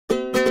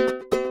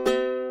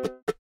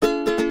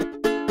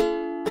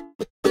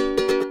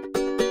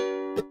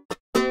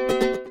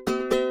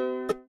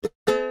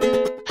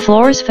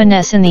Flohr's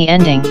finesse in the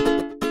ending.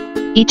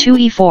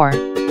 e2 e4.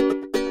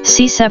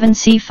 c7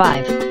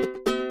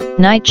 c5.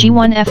 Knight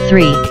g1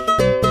 f3.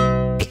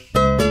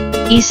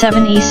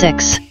 e7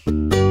 e6.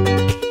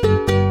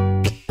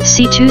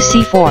 c2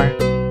 c4.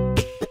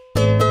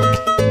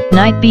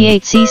 Knight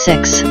b8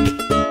 c6.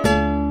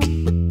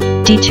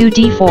 d2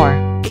 d4.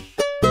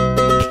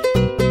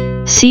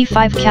 c5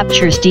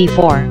 captures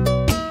d4.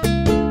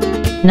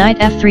 Knight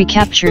f3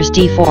 captures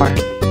d4.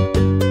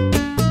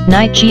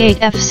 Knight g8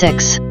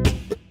 f6.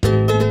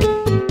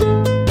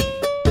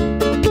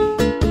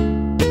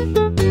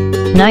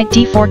 Knight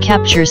d4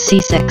 captures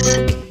c6.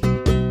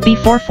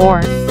 b4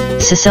 4.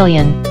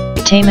 Sicilian,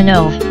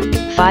 Taimanov,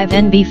 5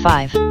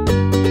 nb5.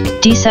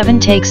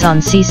 d7 takes on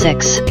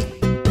c6.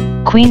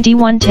 Queen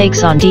d1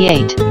 takes on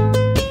d8.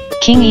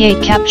 King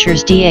e8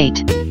 captures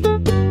d8.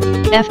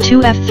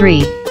 f2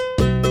 f3.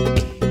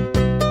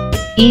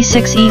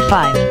 e6 e5.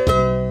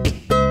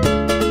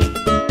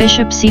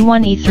 Bishop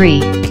c1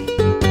 e3.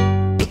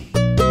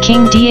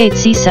 King d8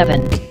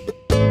 c7.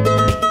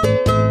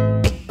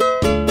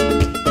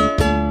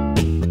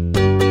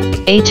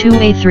 a2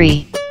 a3.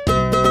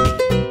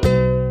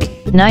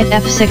 Knight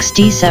f6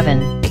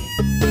 d7.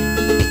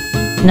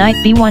 Knight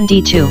b1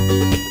 d2.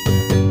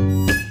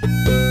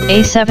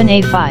 a7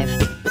 a5.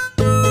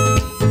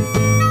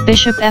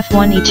 Bishop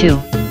f1 e2.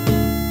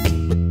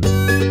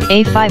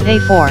 a5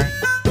 a4.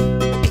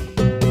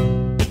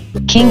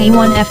 King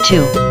e1 f2.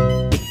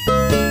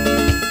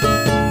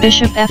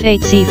 Bishop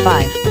f8 c5.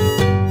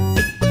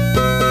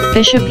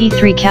 Bishop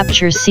e3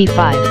 captures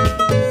c5.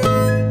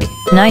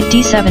 Knight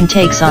d7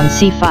 takes on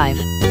c5.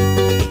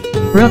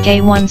 Rook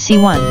a1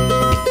 c1.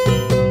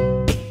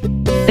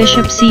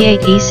 Bishop c8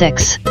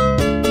 e6.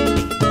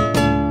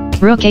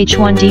 Rook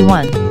h1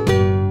 d1.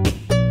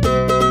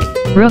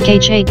 Rook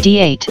h8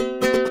 d8.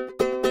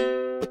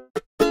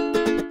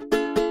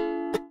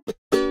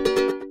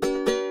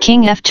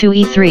 King f2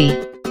 e3.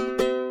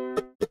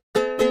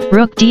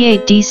 Rook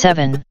d8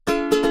 d7.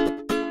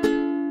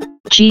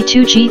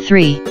 g2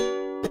 g3.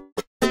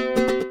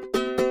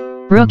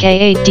 Rook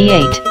a8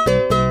 d8.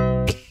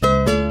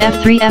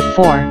 f3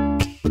 f4.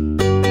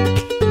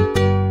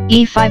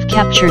 e5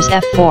 captures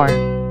f4.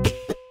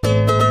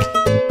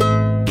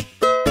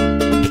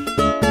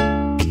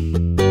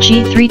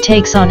 g3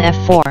 takes on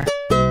f4.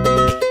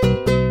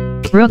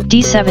 Rook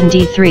d7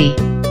 d3.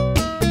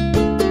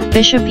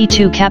 Bishop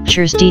e2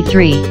 captures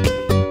d3.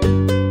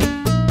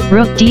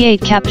 Rook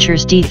d8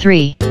 captures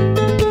d3.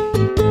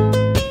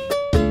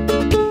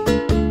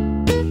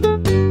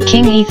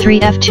 King e3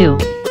 f2.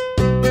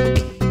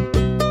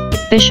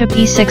 Bishop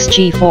e6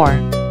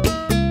 g4.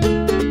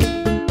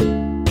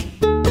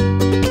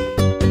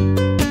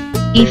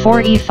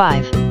 e4 e5.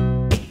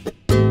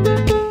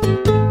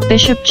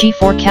 Bishop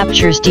g4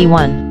 captures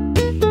d1.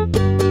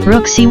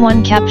 Rook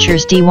c1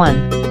 captures d1.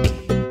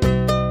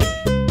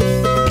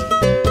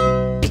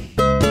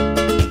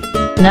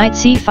 Knight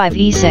c5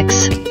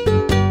 e6.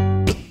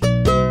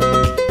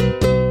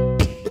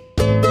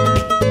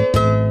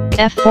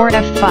 f4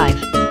 f5.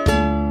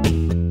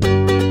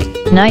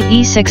 Knight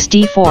e6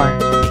 d4.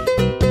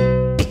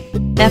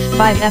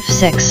 f5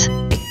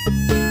 f6.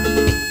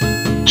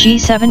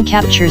 g7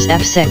 captures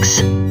f6.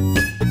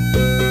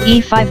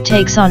 e5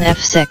 takes on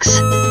f6.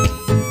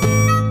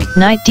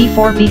 Knight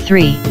d4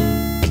 b3.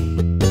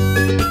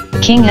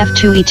 King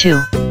f2 e2.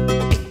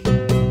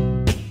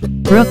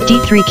 Rook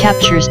d3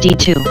 captures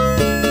d2.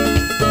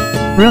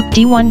 Rook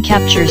d1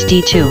 captures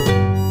d2.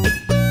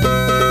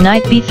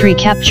 Knight b3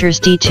 captures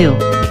d2.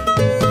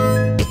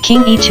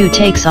 King e2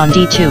 takes on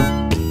d2.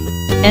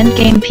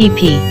 Endgame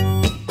pp.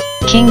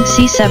 King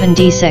c7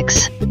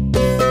 d6.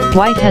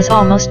 White has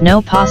almost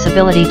no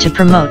possibility to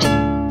promote.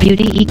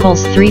 Beauty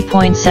equals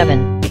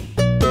 3.7.